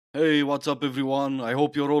Hey, what's up everyone? I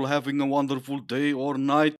hope you're all having a wonderful day or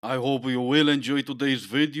night. I hope you will enjoy today's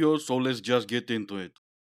video, so let's just get into it.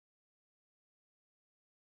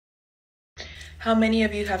 How many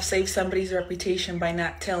of you have saved somebody's reputation by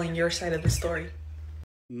not telling your side of the story?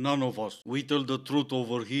 None of us. We tell the truth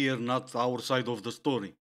over here, not our side of the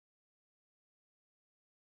story.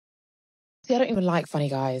 See, I don't even like funny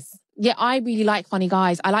guys. Yeah, I really like funny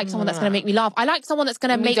guys. I like someone that's going to make me laugh. I like someone that's going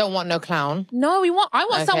to make... We don't want no clown. No, I want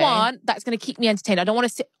Okay. someone that's going to keep me entertained. I don't want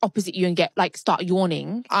to sit opposite you and start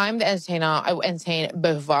yawning. I'm the entertainer. I will entertain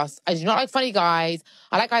both of us. I do not like funny guys.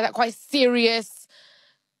 I like guys that are quite serious.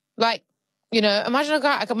 Like, imagine a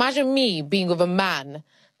guy, imagine me being with a man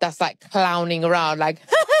that's like clowning around, like,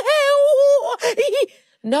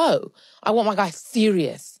 no. I want my guy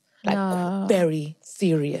serious. Like, No. very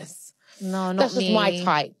serious. No, not That's just me. my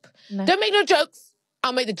type. No. Don't make no jokes.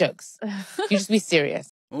 I'll make the jokes. You just be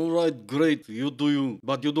serious. Alright, great, you do you.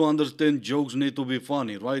 But you do understand jokes need to be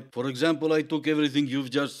funny, right? For example, I took everything you've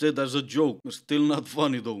just said as a joke. Still not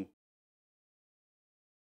funny though.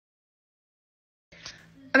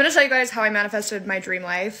 I'm going to tell you guys how I manifested my dream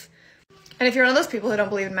life. And if you're one of those people who don't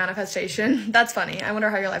believe in manifestation, that's funny. I wonder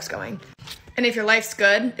how your life's going. And if your life's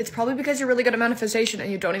good, it's probably because you're really good at manifestation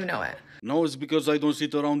and you don't even know it. No, it's because I don't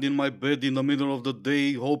sit around in my bed in the middle of the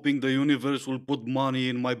day hoping the universe will put money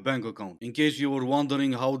in my bank account. In case you were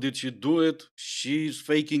wondering how did she do it, she's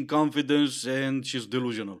faking confidence and she's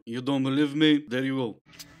delusional. You don't believe me? There you go.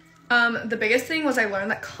 The biggest thing was I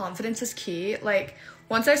learned that confidence is key. Like,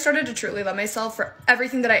 once I started to truly love myself for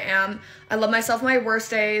everything that I am, I love myself on my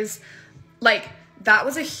worst days. Like, that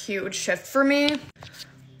was a huge shift for me.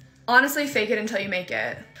 Honestly, fake it until you make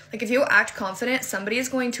it. Like, if you act confident, somebody is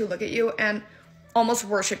going to look at you and almost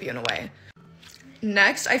worship you in a way.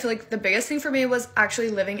 Next, I feel like the biggest thing for me was actually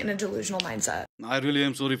living in a delusional mindset. I really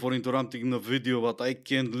am sorry for interrupting the video, but I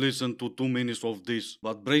can't listen to 2 minutes of this.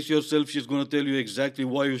 But brace yourself, she's gonna tell you exactly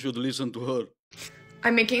why you should listen to her.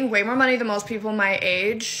 I'm making way more money than most people my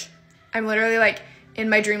age. I'm literally like in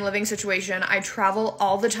my dream living situation. I travel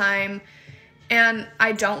all the time and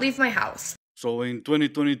I don't leave my house. So in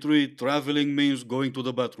 2023, traveling means going to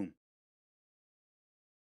the bathroom.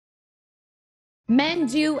 Men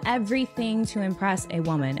do everything to impress a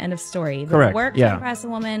woman. End of story. They Correct. work Yeah. to impress a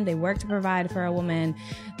woman. They work to provide for a woman.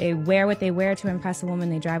 They wear what they wear to impress a woman.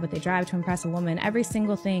 They drive what they drive to impress a woman. Every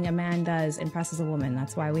single thing a man does impresses a woman.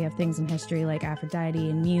 That's why we have things in history like Aphrodite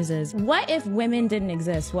and muses. What if women didn't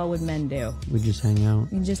exist? What would men do? We just hang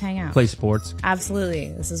out, You just hang out. play sports.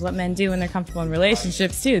 Absolutely. This is what men do when they're comfortable in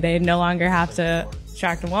relationships too. They no longer have to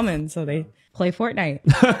attract a woman, so they play Fortnite.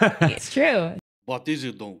 It's true. But is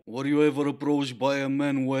it though? Were you ever approached by a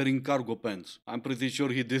man wearing cargo pants? I'm pretty sure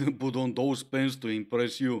he didn't put on those pants to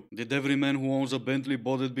impress you. Did every man who owns a Bentley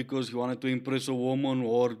bought it because he wanted to impress a woman,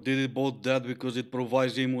 or did he bought that because it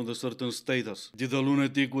provides him with a certain status? Did a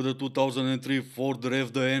lunatic with a 2003 Ford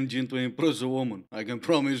rev the engine to impress a woman? I can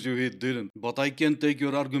promise you he didn't. But I can take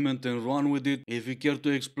your argument and run with it if you care to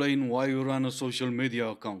explain why you ran a social media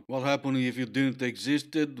account. What happened if you didn't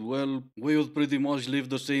existed? Well, we would pretty much live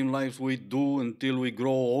the same lives we do until we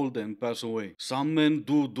grow old and pass away. Some men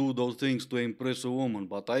do those things to impress a woman,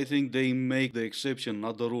 but I think they make the exception,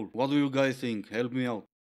 not the rule. What do you guys think? Help me out.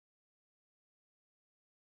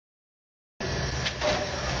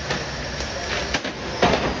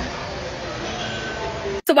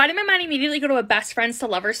 So why did my mind immediately go to a best friends to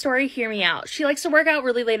lover story? Hear me out. She likes to work out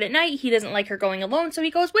really late at night. He doesn't like her going alone, so he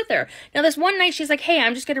goes with her. Now this one night she's like, hey,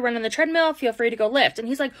 I'm just gonna run on the treadmill. Feel free to go lift. And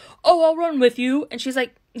he's like, oh, I'll run with you. And she's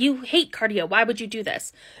like, you hate cardio. Why would you do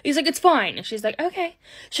this? He's like, it's fine. And she's like, okay.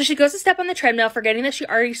 So she goes to step on the treadmill, forgetting that she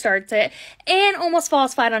already starts it, and almost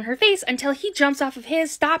falls flat on her face until he jumps off of his,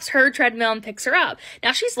 stops her treadmill, and picks her up.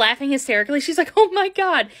 Now she's laughing hysterically. She's like, oh my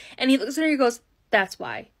God. And he looks at her and he goes, that's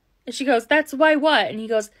why. And she goes, that's why what? And he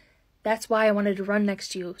goes, that's why I wanted to run next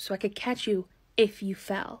to you, so I could catch you if you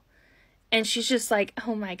fell. And she's just like,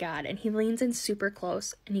 oh my God. And he leans in super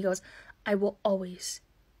close and he goes, I will always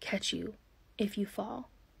catch you if you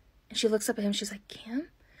fall. And she looks up at him, she's like, Kim?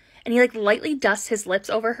 And he like lightly dusts his lips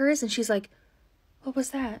over hers and she's like, what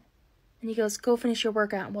was that? And he goes, go finish your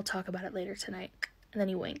workout and we'll talk about it later tonight. And then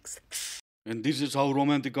he winks. And this is how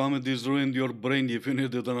romantic comedies ruined your brain if you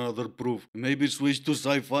needed another proof. Maybe switch to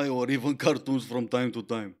sci-fi or even cartoons from time to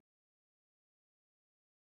time.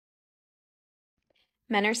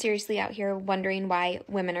 Men are seriously out here wondering why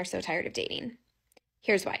women are so tired of dating.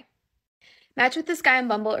 Here's why. Matched with this guy on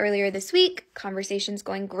Bumble earlier this week. Conversation's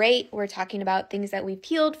going great. We're talking about things that we've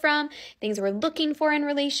healed from, things we're looking for in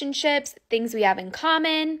relationships, things we have in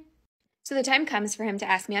common. So the time comes for him to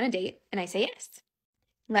ask me on a date, and I say yes.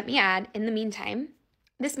 Let me add, in the meantime,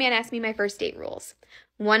 This man asked me my first date rules,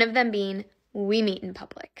 one of them being we meet in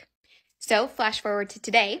public. So flash forward to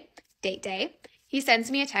today, date day. He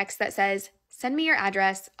sends me a text that says, send me your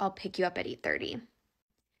address, I'll pick you up at 8:30.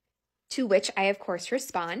 To which I, of course,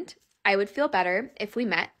 respond, I would feel better if we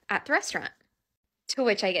met at the restaurant. To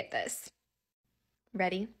which I get this.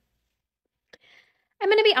 Ready? I'm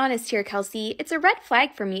going to be honest here, Kelsey. It's a red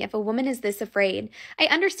flag for me if a woman is this afraid. I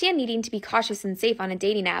understand needing to be cautious and safe on a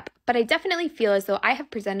dating app, but I definitely feel as though I have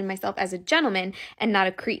presented myself as a gentleman and not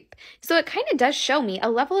a creep. So it kind of does show me a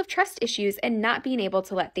level of trust issues and not being able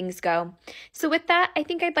to let things go. So with that, I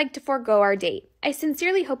think I'd like to forego our date. I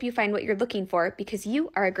sincerely hope you find what you're looking for because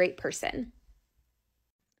you are a great person.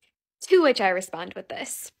 To which I respond with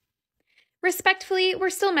this. Respectfully, we're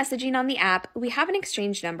still messaging on the app. We haven't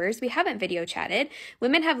exchanged numbers. We haven't video chatted.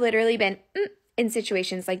 Women have literally been in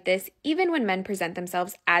situations like this, even when men present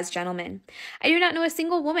themselves as gentlemen. I do not know a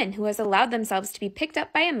single woman who has allowed themselves to be picked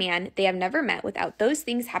up by a man they have never met without those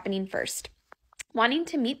things happening first. Wanting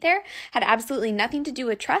to meet there had absolutely nothing to do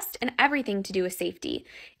with trust and everything to do with safety.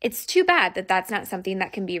 It's too bad that that's not something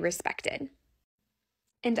that can be respected.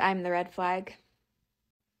 And I'm the red flag.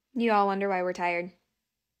 You all wonder why we're tired.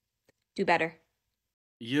 Do better.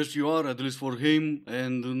 Yes, you are, at least for him,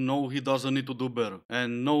 and no, he doesn't need to do better.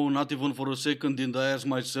 And no, not even for a second did I ask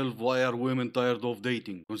myself why are women tired of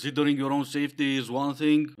dating. Considering your own safety is one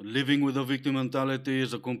thing, living with a victim mentality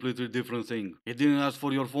is a completely different thing. He didn't ask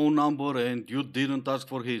for your phone number and you didn't ask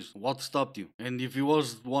for his. What stopped you? And if he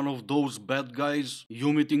was one of those bad guys,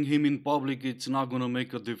 you meeting him in public, it's not gonna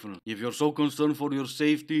make a difference. If you're so concerned for your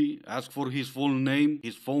safety, ask for his full name,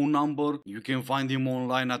 his phone number. You can find him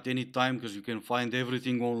online at any time because you can find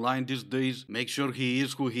everything online these days. Make sure he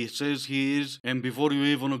is who he says he is, and before you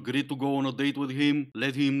even agree to go on a date with him,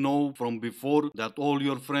 let him know from before that all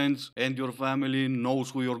your friends and your family knows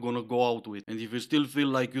who you're gonna go out with. And if you still feel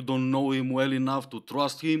like you don't know him well enough to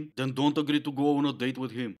trust him, then don't agree to go on a date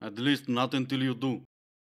with him. At least not until you do.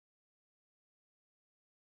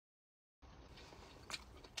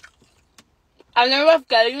 I know I've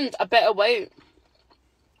gained a bit of weight,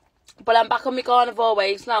 but I'm back on my carnivore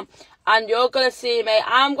ways now. And you're going to see me.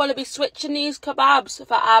 I'm going to be switching these kebabs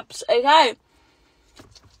for abs, okay?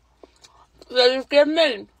 So just give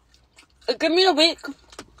me a week.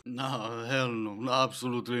 No, hell no.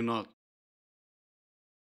 Absolutely not.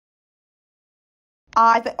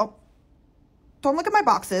 Don't look at my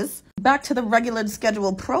boxes. Back to the regular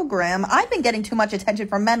scheduled program. I've been getting too much attention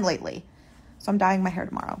from men lately. So I'm dyeing my hair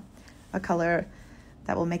tomorrow. A color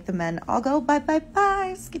that will make the men all go bye, bye,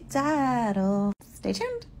 bye, skedaddle. Stay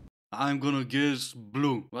tuned. I'm gonna guess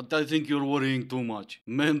blue, but I think you're worrying too much.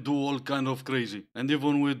 Men do all kind of crazy, and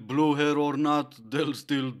even with blue hair or not, they'll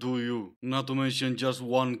still do you. Not to mention just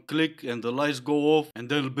one click and the lights go off, and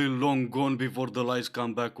they'll be long gone before the lights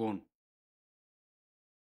come back on.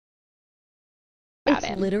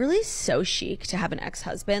 It's literally so chic to have an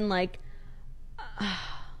ex-husband, like...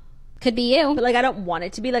 Could be you. But, like, I don't want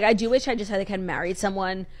it to be. Like, I do wish I just had married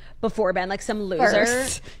someone before Ben, like some loser.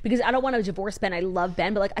 First. Because I don't want to divorce Ben. I love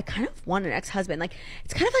Ben, but, like, I kind of want an ex-husband. Like,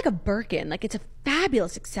 it's kind of like a Birkin. Like, it's a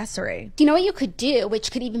fabulous accessory. You know what you could do, which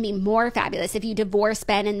could even be more fabulous, if you divorce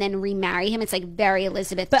Ben and then remarry him? It's like very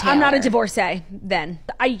Elizabeth But Taylor. I'm not a divorcee then.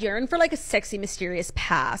 I yearn for, like, a sexy, mysterious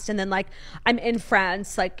past. And then, like, I'm in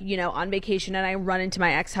France, like, you know, on vacation, and I run into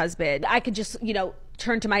my ex-husband. I could just, you know,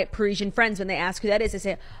 turn to my Parisian friends when they ask who that is. I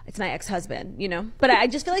say, it's my ex-husband, you know? But I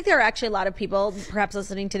just feel like there are actually a lot of people, perhaps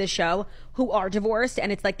listening to the show, who are divorced,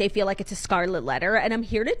 and it's like they feel like it's a scarlet letter. And I'm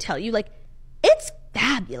here to tell you, like, it's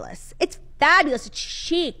fabulous. It's fabulous. It's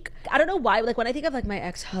chic. I don't know why, like, when I think of, like, my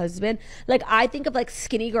ex-husband, like, I think of, like,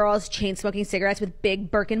 skinny girls chain smoking cigarettes with big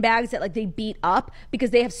Birkin bags that, like, they beat up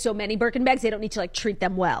because they have so many Birkin bags, they don't need to, like, treat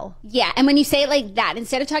them well. Yeah, and when you say it like that,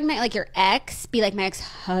 instead of talking about, like, your ex, be like, my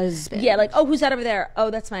ex-husband. Yeah, like, oh, who's that over there? Oh,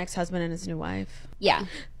 that's my ex-husband and his new wife. Yeah.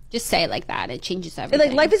 Just say it like that. It changes everything.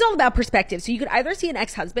 Like, life is all about perspective. So you could either see an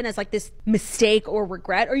ex-husband as, like, this mistake or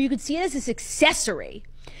regret, or you could see it as this accessory.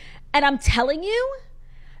 And I'm telling you,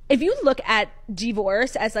 if you look at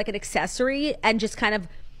divorce as, like, an accessory and just kind of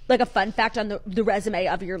like a fun fact on the resume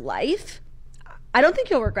of your life, I don't think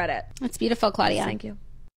you'll regret it. That's beautiful, Claudia. Thank you.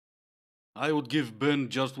 I would give Ben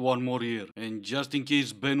just one more year. And just in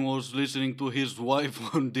case Ben was listening to his wife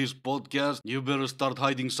on this podcast, you better start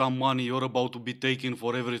hiding some money you're about to be taken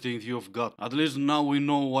for everything you've got. At least now we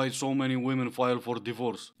know why so many women file for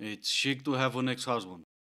divorce. It's chic to have an ex-husband.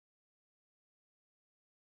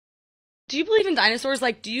 Do you believe in dinosaurs?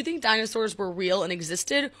 Like, do you think dinosaurs were real and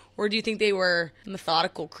existed? Or do you think they were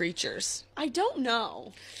methodical creatures? I don't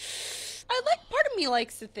know. Part of me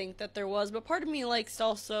likes to think that there was, but part of me likes to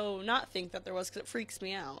also not think that there was because it freaks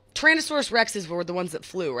me out. Tyrannosaurus rexes were the ones that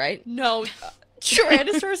flew, right? No.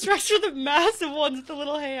 Tyrannosaurus rex are the massive ones with the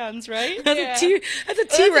little hands, right? That's a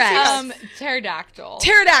T-Rex. Pterodactyl.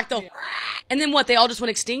 Pterodactyl. And then what? They all just went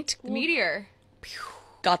extinct? The meteor.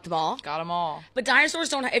 Got them all? Got them all. But dinosaurs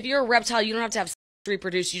don't if you're a reptile, you don't have to have sex to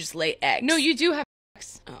reproduce, you just lay eggs. No, you do have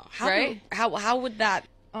sex. Oh, right? How would that...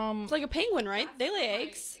 It's like a penguin, right? They lay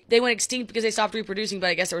eggs. They went extinct because they stopped reproducing, but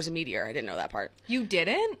I guess there was a meteor. I didn't know that part. You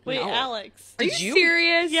didn't? Wait, No. Alex. Did you?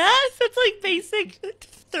 Serious? Yes, that's like basic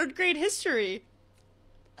 3rd grade history.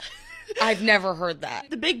 I've never heard that.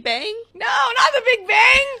 The Big Bang? No, not the Big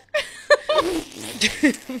Bang!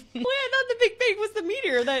 Wait, I thought the Big Bang was the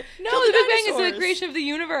meteor that No, killed the Big Bang is dinosaurs. the creation of the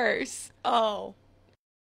universe. Oh.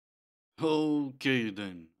 Okay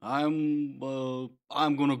then. I'm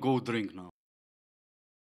gonna go drink now.